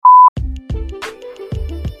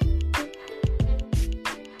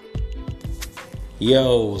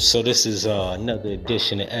Yo, so this is another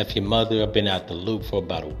edition of F Your Mother. I've been out the loop for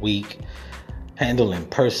about a week, handling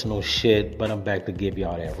personal shit, but I'm back to give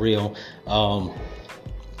y'all that real.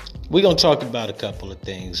 We're going to talk about a couple of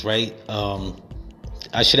things, right?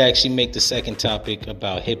 I should actually make the second topic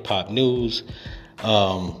about hip-hop news,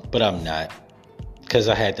 but I'm not, because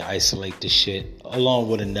I had to isolate this shit along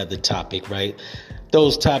with another topic, right?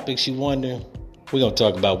 Those topics you wonder, we're going to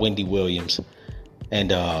talk about Wendy Williams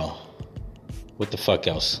and what the fuck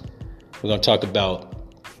else? We're going to talk about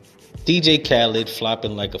DJ Khaled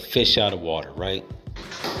flopping like a fish out of water, right?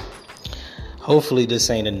 Hopefully this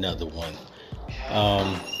ain't another one.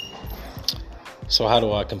 So how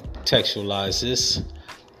do I contextualize this?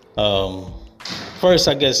 First,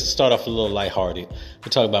 I guess start off a little lighthearted. We're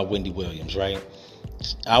talking about Wendy Williams, right?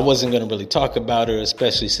 I wasn't going to really talk about her,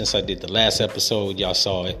 especially since I did the last episode. Y'all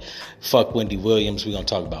saw it. Fuck Wendy Williams. We're going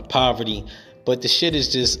to talk about poverty. But the shit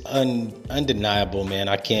is just undeniable, man.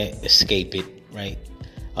 I can't escape it, right?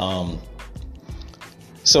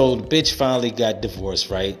 So the bitch finally got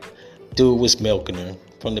divorced, right? Dude was milking her.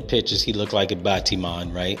 From the pictures, he looked like a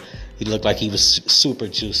Batiman, right? He looked like he was super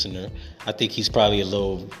juicing her. I think he's probably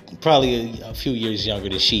a few years younger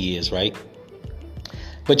than she is, right?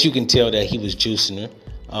 But you can tell that he was juicing her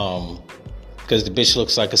because the bitch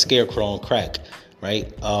looks like a scarecrow on crack,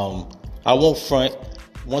 right? I won't front.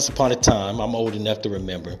 Once upon a time, I'm old enough to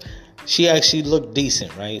remember, she actually looked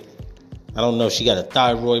decent, right? I don't know if she got a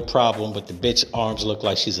thyroid problem, but the bitch arms look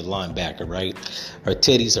like she's a linebacker, right? Her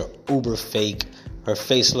titties are uber fake. Her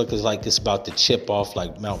face looks like it's about to chip off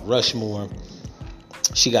like Mount Rushmore.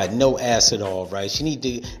 She got no ass at all, right?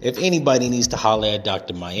 If anybody needs to holler at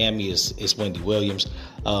Dr. Miami, it's Wendy Williams.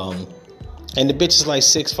 And the bitch is like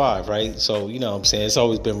 6'5", right? So, you know what I'm saying? It's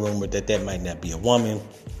always been rumored that might not be a woman.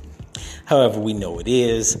 However, we know it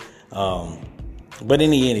is. But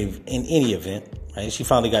in any event, right? She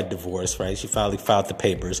finally got divorced, right? She finally filed the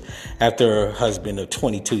papers after her husband of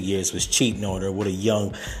 22 years was cheating on her with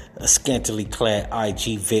a scantily clad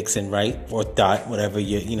IG vixen, right? Or thought, whatever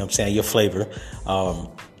your flavor.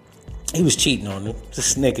 He was cheating on her.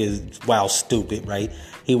 This nigga is wild stupid, right?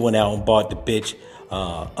 He went out and bought the bitch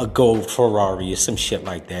a gold Ferrari or some shit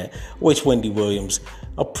like that, which Wendy Williams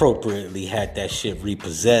appropriately had that shit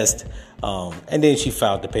repossessed. And then she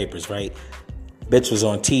filed the papers, right? Bitch was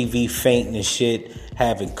on TV fainting and shit,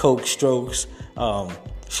 having coke strokes.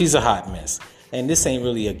 She's a hot mess. And this ain't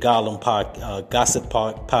really a gossip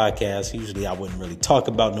podcast. Usually I wouldn't really talk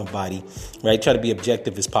about nobody, right? Try to be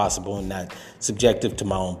objective as possible and not subjective to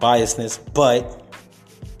my own biasness. But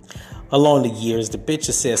along the years, the bitch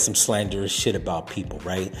has said some slanderous shit about people,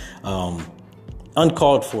 right?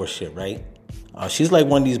 Uncalled for shit, right? She's like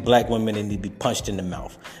one of these black women that need to be punched in the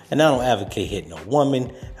mouth. And I don't advocate hitting no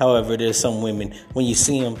woman. However, there's some women, when you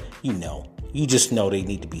see them, you just know they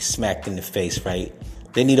need to be smacked in the face, right?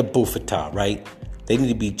 They need a bufetada, right? They need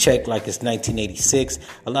to be checked like it's 1986.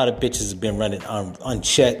 A lot of bitches have been running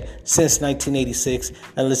unchecked since 1986.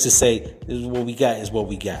 And let's just say, what we got is what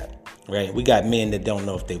we got. Right? We got men that don't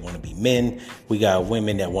know if they want to be men. We got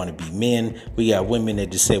women that want to be men. We got women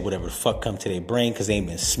that just say whatever the fuck come to their brain because they ain't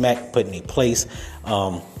been smacked, put in their place.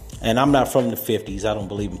 And I'm not from the 50s. I don't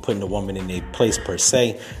believe in putting a woman in their place per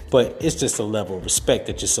se. But it's just a level of respect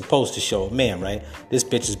that you're supposed to show a man, right? This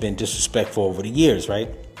bitch has been disrespectful over the years, right?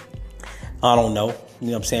 I don't know. You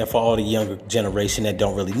know what I'm saying? For all the younger generation that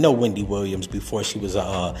don't really know Wendy Williams before she was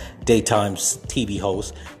a daytime TV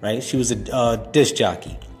host, right? She was a disc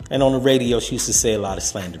jockey. And on the radio, she used to say a lot of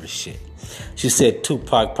slanderous shit. She said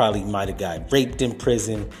Tupac probably might have got raped in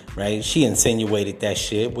prison, right? She insinuated that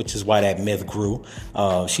shit, which is why that myth grew.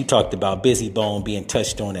 She talked about Busy Bone being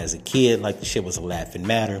touched on as a kid, like the shit was a laughing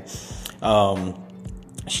matter.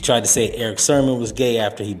 She tried to say Eric Sermon was gay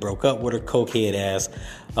after he broke up with her cokehead ass.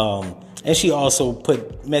 And she also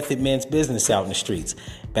put Method Man's business out in the streets.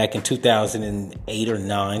 Back in 2008 or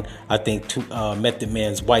 9, I think Method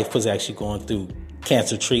Man's wife was actually going through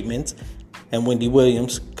cancer treatments, and Wendy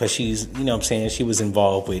Williams, because she's, she was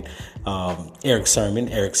involved with Eric Sermon.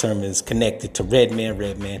 Eric Sermon is connected to Redman.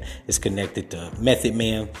 Redman is connected to Method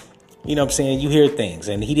Man. You know what I'm saying? You hear things,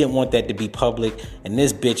 and he didn't want that to be public, and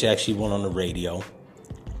this bitch actually went on the radio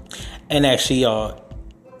and actually,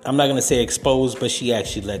 I'm not going to say exposed, but she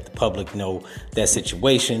actually let the public know that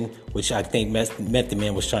situation, which I think Method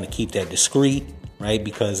Man was trying to keep that discreet, right?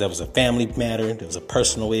 Because that was a family matter. There was a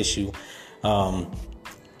personal issue.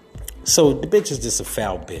 So the bitch is just a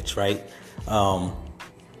foul bitch, right?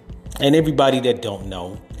 And everybody that don't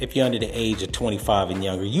know, if you're under the age of 25 and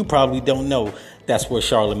younger, you probably don't know that's where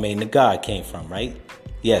Charlemagne the God came from, right?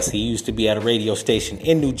 Yes, he used to be at a radio station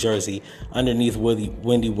in New Jersey underneath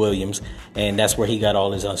Wendy Williams, and that's where he got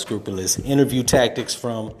all his unscrupulous interview tactics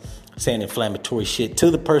from, saying inflammatory shit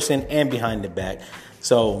to the person and behind the back.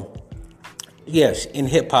 So, yes, in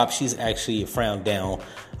hip-hop, she's actually a frowned down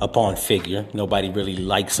upon figure. Nobody really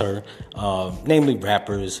likes her, namely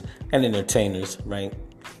rappers and entertainers, right?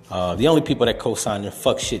 The only people that co-sign her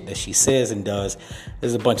fuck shit that she says and does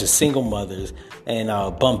is a bunch of single mothers and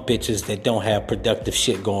bump bitches that don't have productive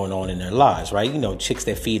shit going on in their lives, right? You know, chicks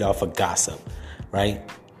that feed off of gossip, right?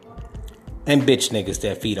 And bitch niggas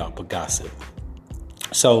that feed off of gossip.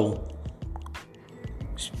 So,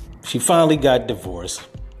 she finally got divorced.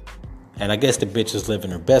 And I guess the bitch is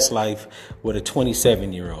living her best life with a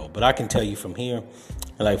 27-year-old. But I can tell you from here,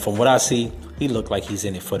 like from what I see, he looked like he's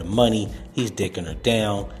in it for the money. He's dicking her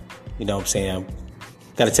down. You know what I'm saying?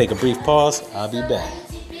 Got to take a brief pause. I'll be back.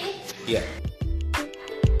 Yeah.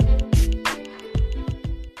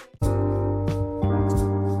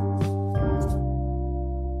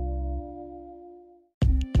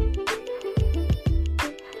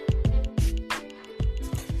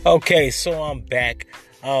 Okay, so I'm back.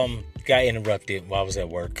 Got interrupted while I was at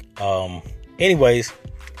work. Anyways,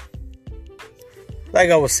 like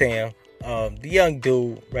I was saying, the young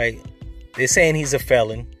dude, right? They're saying he's a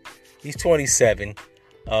felon. He's 27.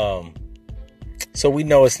 So we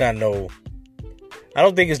know it's not I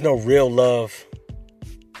don't think it's no real love,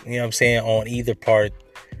 you know what I'm saying, on either part.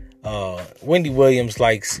 Wendy Williams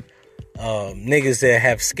likes niggas that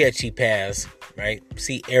have sketchy past, right?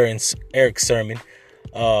 See Eric Sermon,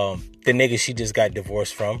 the nigga she just got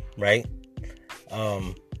divorced from, right?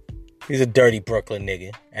 He's a dirty Brooklyn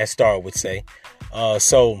nigga, as Star would say.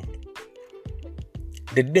 So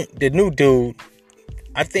the new dude,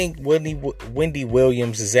 I think Wendy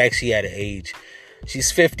Williams is actually at an age.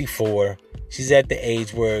 She's 54. She's at the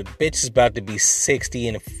age where bitch is about to be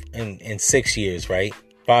 60 in 6 years, right?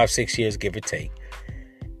 5-6 years, give or take.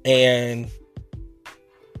 And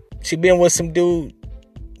she been with some dude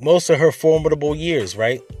most of her formidable years,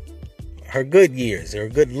 right? Her good years, her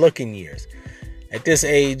good looking years. At this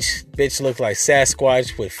age, bitch look like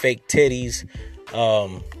Sasquatch with fake titties.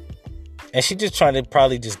 And she just trying to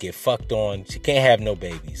probably just get fucked on. She can't have no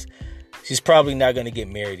babies. She's probably not going to get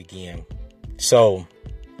married again. So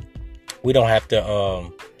we don't have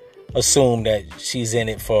to assume that she's in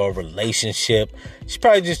it for a relationship. She's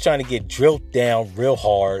probably just trying to get drilled down real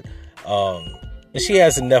hard. And she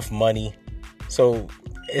has enough money. So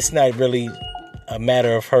it's not really a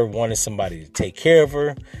matter of her wanting somebody to take care of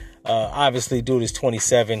her. Obviously, dude is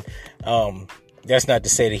 27. That's not to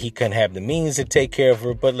say that he couldn't have the means to take care of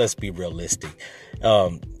her, but let's be realistic.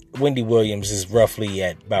 Wendy Williams is roughly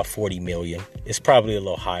at about 40 million. It's probably a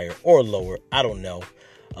little higher or lower. I don't know.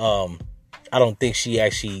 I don't think she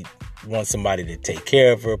actually wants somebody to take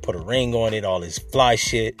care of her, put a ring on it, all this fly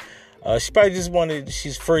shit. She probably just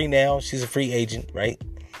she's free now. She's a free agent, right?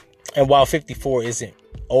 And while 54 isn't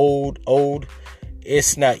old,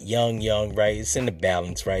 it's not young, right? It's in the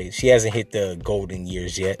balance, right? She hasn't hit the golden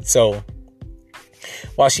years yet. So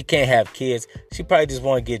while she can't have kids, she probably just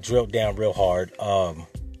want to get drilled down real hard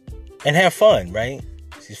and have fun, right?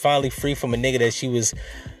 She's finally free from a nigga that she was,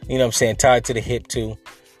 you know what I'm saying, tied to the hip to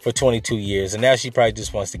for 22 years. And now she probably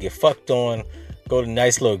just wants to get fucked on, go to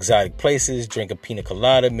nice little exotic places, drink a pina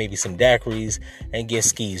colada, maybe some daiquiris, and get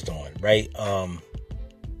skeezed on, right?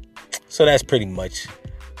 So that's pretty much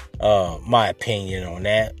my opinion on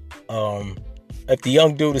that. If the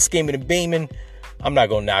young dude is scheming and beaming, I'm not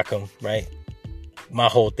gonna knock him, right? My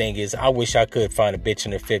whole thing is, I wish I could find a bitch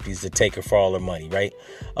in her 50s to take her for all her money, right?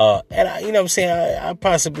 And I, you know what I'm saying, I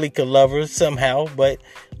possibly could love her somehow, but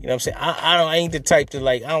you know what I'm saying, I ain't the type to,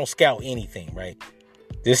 like, I don't scout anything, right?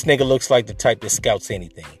 This nigga looks like the type that scouts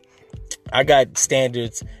anything. I got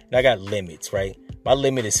standards and I got limits, right? My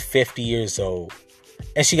limit is 50 years old.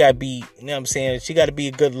 And she gotta be, you know what I'm saying, she gotta be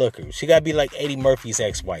a good looker. She gotta be like Eddie Murphy's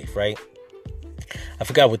ex-wife, right? I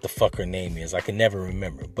forgot what the fuck her name is. I can never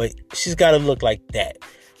remember. But she's got to look like that,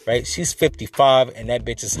 right? She's 55 and that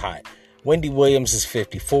bitch is hot. Wendy Williams is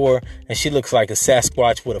 54 and she looks like a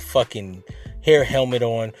Sasquatch with a fucking hair helmet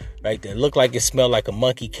on, right? That looked like it smelled like a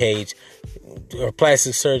monkey cage. Her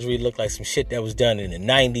plastic surgery looked like some shit that was done in the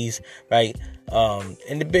 90s, right?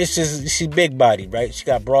 And the bitch she's big body, right? She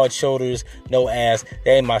got broad shoulders, no ass.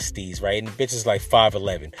 That ain't my steez, right? And the bitch is like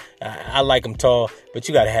 5'11". I like them tall, but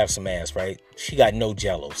you gotta have some ass, right? She got no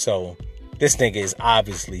jello. So this nigga is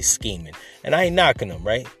obviously scheming. And I ain't knocking him,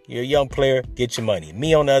 right? You're a young player, get your money.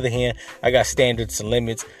 Me, on the other hand, I got standards and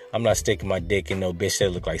limits. I'm not sticking my dick in no bitch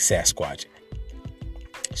that look like Sasquatch.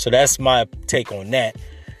 So that's my take on that.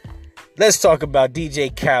 Let's talk about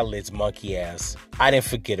DJ Khaled's monkey ass. I didn't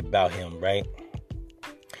forget about him, right?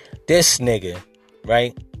 This nigga,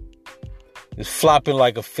 right, is flopping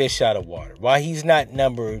like a fish out of water. Why he's not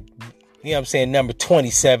number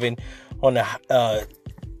 27 on the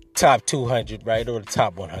top 200, right, or the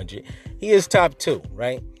top 100. He is top 2,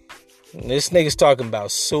 right? This nigga's talking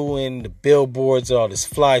about suing the billboards, all this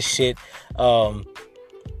fly shit. Tell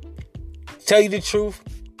you the truth,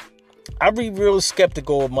 I be real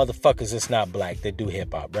skeptical of motherfuckers that's not black that do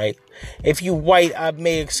hip hop, right? If you white, I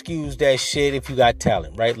may excuse that shit if you got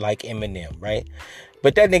talent, right? Like Eminem, right?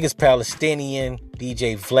 But that nigga's Palestinian.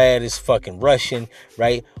 DJ Vlad is fucking Russian,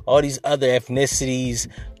 right? All these other ethnicities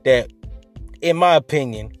that, in my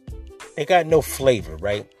opinion, they got no flavor,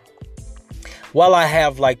 right? While I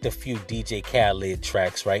have like the few DJ Khaled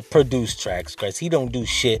tracks, right? Produced tracks, because he don't do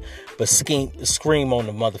shit but scream on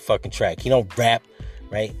the motherfucking track. He don't rap,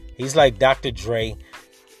 right? He's like Dr. Dre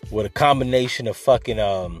with a combination of fucking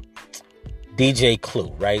DJ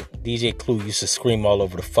Clue, right? DJ Clue used to scream all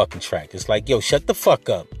over the fucking track. It's like, yo, shut the fuck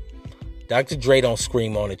up. Dr. Dre don't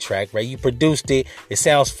scream on the track, right? You produced it. It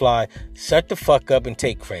sounds fly. Shut the fuck up and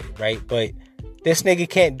take credit, right? But this nigga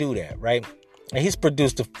can't do that, right? And he's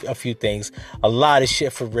produced a few things. A lot of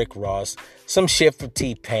shit for Rick Ross. Some shit for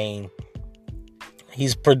T-Pain.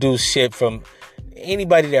 He's produced shit from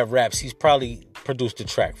anybody that raps. He's probably produced a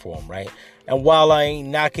track for him, right? And while I ain't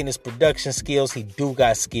knocking his production skills, he do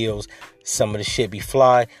got skills. Some of the shit be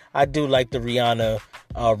fly. I do like the Rihanna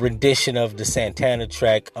rendition of the Santana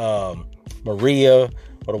track, Maria,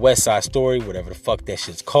 or the West Side Story, whatever the fuck that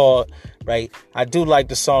shit's called, right? I do like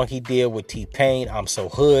the song he did with T-Pain, I'm So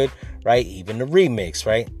Hood, right? Even the remix,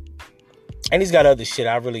 right? And he's got other shit.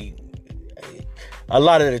 A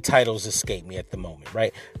lot of the titles escape me at the moment,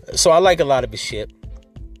 right? So I like a lot of his shit.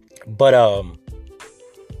 But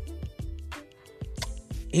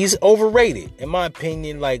he's overrated, in my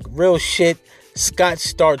opinion. Like, real shit, Scott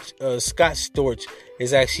Storch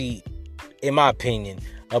is actually, in my opinion,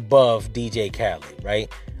 above DJ Khaled, right?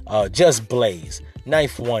 Just Blaze,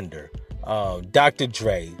 Knife Wonder, Dr.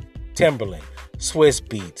 Dre, Timberland, Swiss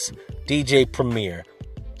Beats, DJ Premier.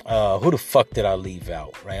 Who the fuck did I leave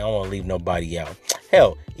out, right? I don't want to leave nobody out.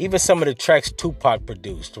 Hell, even some of the tracks Tupac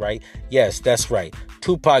produced, right? Yes, that's right.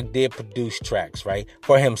 Tupac did produce tracks, right?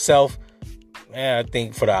 For himself, I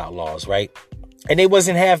think for the Outlaws, right? And they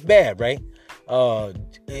wasn't half bad, right?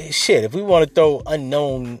 Shit, if we want to throw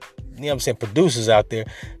unknown, you know what I'm saying, producers out there,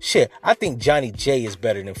 shit, I think Johnny J is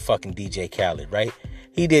better than fucking DJ Khaled, right?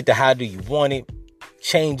 He did the How Do You Want It,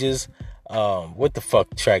 Changes, what the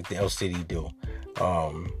fuck track else did he do?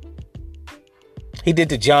 He did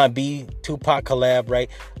the John B. Tupac collab, right?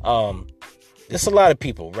 There's a lot of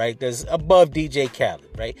people, right? There's above DJ Khaled,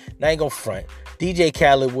 right? And I ain't gonna front. DJ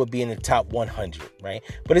Khaled would be in the top 100, right?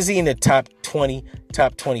 But is he in the top 20,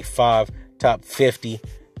 top 25, top 50,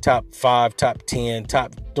 top 5, top 10,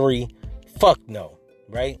 top 3? Fuck no,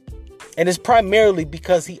 right? And it's primarily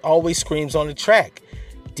because he always screams on the track.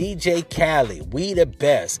 DJ Khaled, we the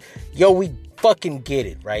best. Yo, we fucking get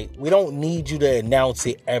it, right? We don't need you to announce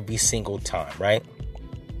it every single time, right?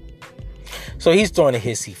 So he's throwing a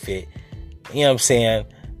hissy fit. You know what I'm saying?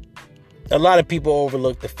 A lot of people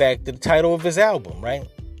overlook the fact that the title of his album, right?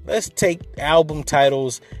 Let's take album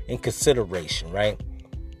titles in consideration, right?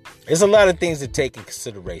 There's a lot of things to take in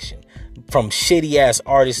consideration, from shitty ass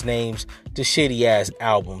artist names to shitty ass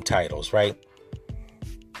album titles, right?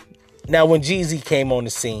 Now, when Jeezy came on the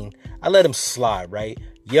scene, I let him slide, right?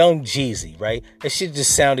 Young Jeezy, right? That shit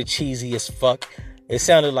just sounded cheesy as fuck. It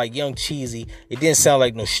sounded like Young Cheesy. It didn't sound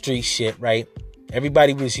like no street shit, right?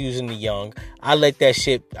 Everybody was using the Young. I let that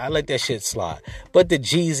shit slide. But the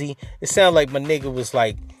Jeezy, it sounded like my nigga was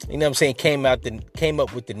like, you know what I'm saying, came up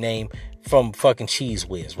with the name from fucking Cheese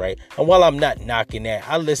Whiz, right? And while I'm not knocking that,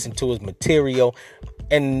 I listened to his material,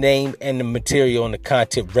 and the name and the material and the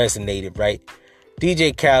content resonated, right?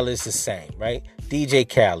 DJ Khaled is the same, right? DJ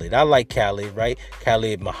Khaled. I like Khaled, right?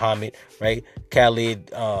 Khaled Muhammad, right?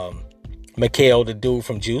 Khaled, Mikhail, the dude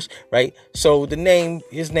from Juice, right? So his name,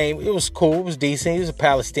 it was cool. It was decent. He was a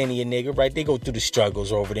Palestinian nigga, right? They go through the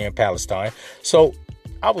struggles over there in Palestine. So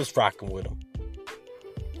I was rocking with him,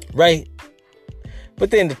 right?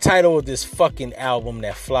 But then the title of this fucking album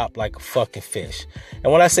that flopped like a fucking fish.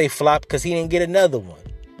 And when I say flop, because he didn't get another one.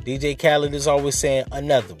 DJ Khaled is always saying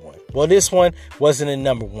another one. Well, this one wasn't a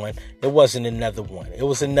number one. It wasn't another one. It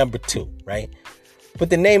was a number 2, right? But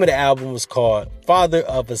the name of the album was called Father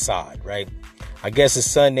of Azad, right? I guess his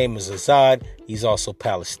son name is Azad. He's also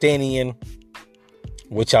Palestinian,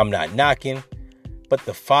 which I'm not knocking. but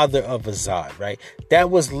the father of Azad, right? That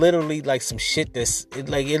was literally like some shit that's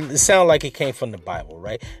it sounded like it came from the Bible,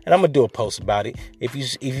 right? And I'm gonna do a post about it. If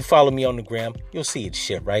you follow me on the gram, you'll see it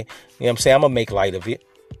shit, right? You know what I'm saying? I'm gonna make light of it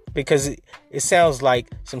because it sounds like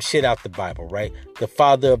some shit out the Bible, right? The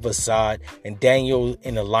father of Azad and Daniel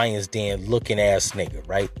in the lion's den looking ass nigga,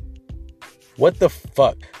 right? What the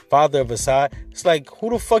fuck? Father of Azad? It's like,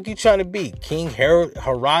 who the fuck you trying to be? King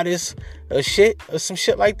Herodes or shit? Or some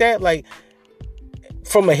shit like that? Like,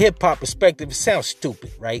 from a hip-hop perspective, it sounds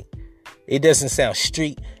stupid, right? It doesn't sound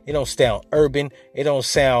street. It don't sound urban. It don't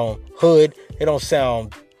sound hood. It don't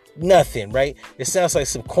sound nothing, right? It sounds like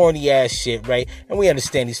some corny-ass shit, right? And we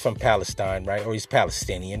understand he's from Palestine, right? Or he's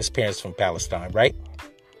Palestinian. His parents from Palestine, right?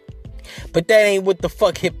 But that ain't what the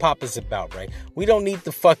fuck hip-hop is about, right? We don't need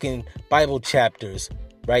the fucking Bible chapters,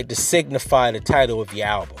 right, to signify the title of your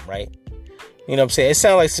album, right? You know what I'm saying? It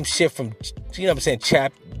sounds like some shit from, you know what I'm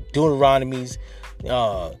saying, Deuteronomy's,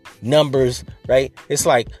 Numbers, right? It's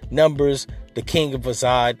like Numbers, the king of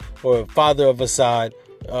Azad, or father of Azad,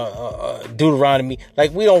 Deuteronomy.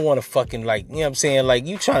 Like, we don't want to fucking, like, you know what I'm saying? Like,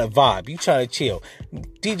 you trying to vibe, you trying to chill.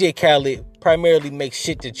 DJ Khaled primarily makes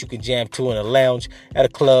shit that you can jam to in a lounge, at a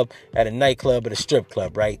club, at a nightclub, at a strip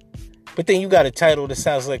club, right? But then you got a title that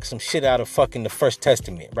sounds like some shit out of fucking the First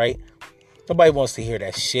Testament, right? Nobody wants to hear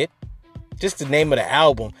that shit. Just the name of the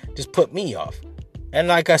album just put me off. And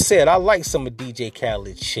like I said, I like some of DJ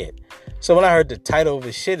Khaled's shit. So when I heard the title of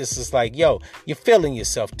his shit, it's just like, yo, you're feeling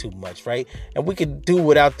yourself too much, right? And we could do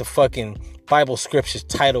without the fucking Bible scriptures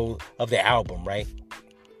title of the album, right?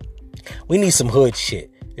 We need some hood shit.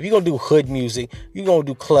 If you're going to do hood music, you're going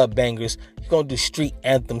to do club bangers, you're going to do street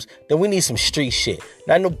anthems, then we need some street shit.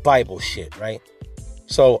 Not no Bible shit, right?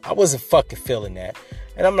 So I wasn't fucking feeling that.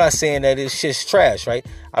 And I'm not saying that it's shit's trash, right?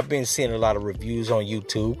 I've been seeing a lot of reviews on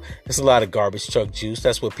YouTube. There's a lot of garbage truck juice.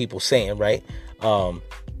 That's what people saying, right?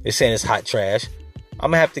 They're saying it's hot trash.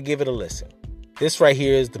 I'm going to have to give it a listen. This right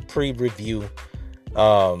here is the pre-review,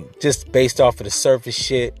 just based off of the surface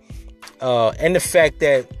shit. And the fact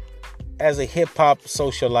that as a hip-hop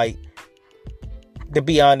socialite, to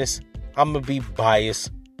be honest, I'm going to be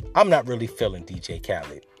biased. I'm not really feeling DJ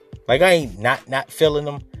Khaled. Like, I ain't not feeling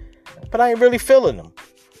him, but I ain't really feeling him.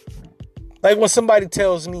 Like, when somebody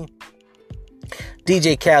tells me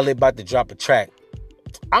DJ Khaled about to drop a track,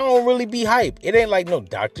 I don't really be hype. It ain't like no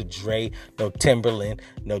Dr. Dre, no Timberland,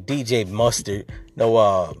 no DJ Mustard,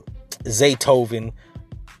 no Zaytoven.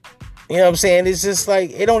 You know what I'm saying? It's just like,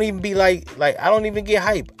 it don't even be like I don't even get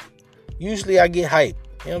hype. Usually I get hype.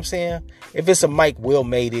 You know what I'm saying? If it's a Mike Will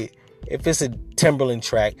Made It, if it's a Timberland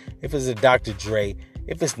track, if it's a Dr. Dre,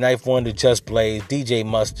 if it's Knife Wonder, Just Blaze, DJ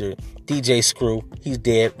Mustard, DJ Screw, he's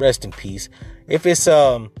dead, rest in peace. If it's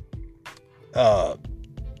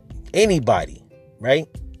anybody, right?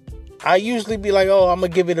 I usually be like, oh, I'm gonna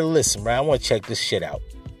give it a listen, right? I want to check this shit out.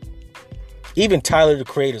 Even Tyler, the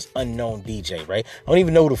Creator's unknown DJ, right? I don't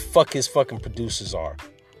even know who the fuck his fucking producers are,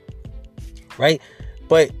 right?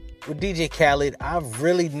 But with DJ Khaled, I've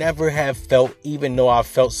really never have felt, even though I've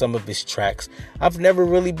felt some of his tracks, I've never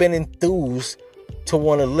really been enthused to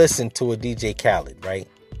want to listen to a DJ Khaled, right?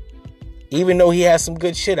 Even though he has some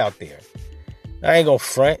good shit out there. I ain't gonna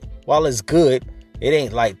front. While it's good, it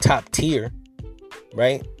ain't like top tier,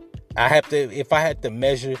 right? If I had to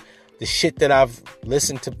measure the shit that I've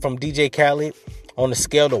listened to from DJ Khaled on a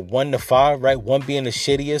scale of 1 to 5, right? 1 being the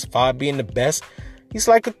shittiest, 5 being the best, he's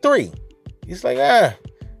like a 3. He's like, you know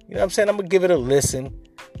what I'm saying? I'm going to give it a listen.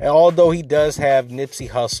 And although he does have Nipsey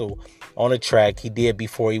Hussle on a track, he did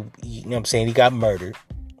before you know what I'm saying, he got murdered.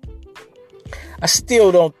 I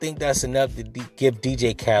still don't think that's enough to give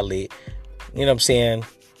DJ Khaled, you know what I'm saying,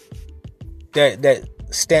 that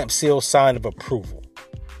stamp seal sign of approval.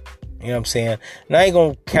 You know what I'm saying? And I ain't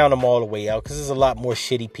going to count them all the way out because there's a lot more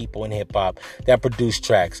shitty people in hip hop that produce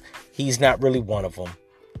tracks. He's not really one of them.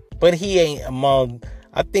 But he ain't among,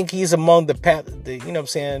 I think he's among the you know what I'm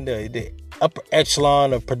saying, the upper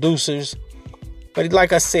echelon of producers. But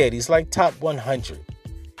like I said, he's like top 100.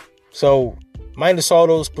 So minus all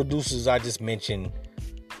those producers I just mentioned, you know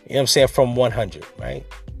what I'm saying, from 100, right?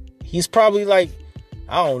 He's probably like,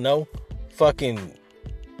 I don't know, fucking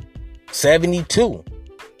 72.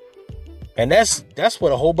 And that's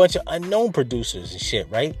with a whole bunch of unknown producers and shit,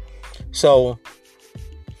 right? So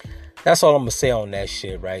that's all I'm gonna say on that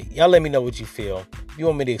shit, right? Y'all let me know what you feel. If you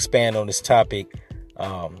want me to expand on this topic,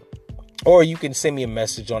 or you can send me a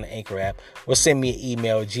message on the Anchor app, or send me an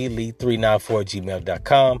email,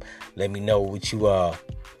 glee394@gmail.com. Let me know what you know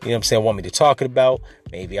what I'm saying, want me to talk about.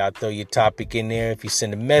 Maybe I'll throw your topic in there. If you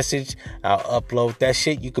send a message, I'll upload that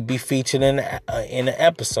shit. You could be featured in an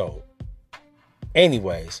episode.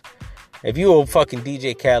 Anyways, If you a fucking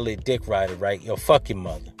DJ Khaled dick rider, right? Yo, fuck your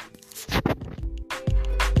mother.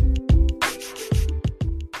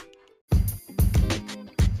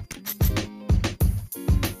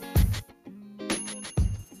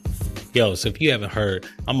 Yo, so if you haven't heard,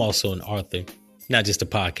 I'm also an author, not just a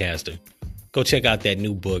podcaster. Go check out that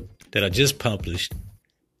new book that I just published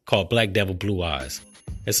called Black Devil Blue Eyes.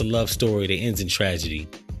 It's a love story that ends in tragedy,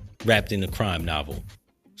 wrapped in a crime novel.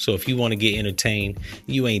 So if you want to get entertained,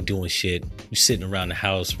 you ain't doing shit. You sitting around the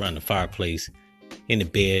house, around the fireplace, in the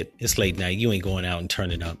bed. It's late night. You ain't going out and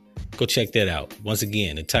turning up. Go check that out. Once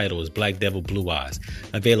again, the title is Black Devil Blue Eyes,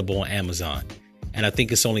 available on Amazon. And I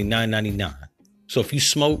think it's only $9.99. So if you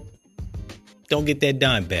smoke, don't get that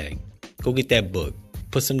dime bag. Go get that book.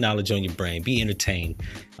 Put some knowledge on your brain. Be entertained.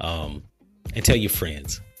 And tell your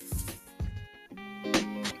friends.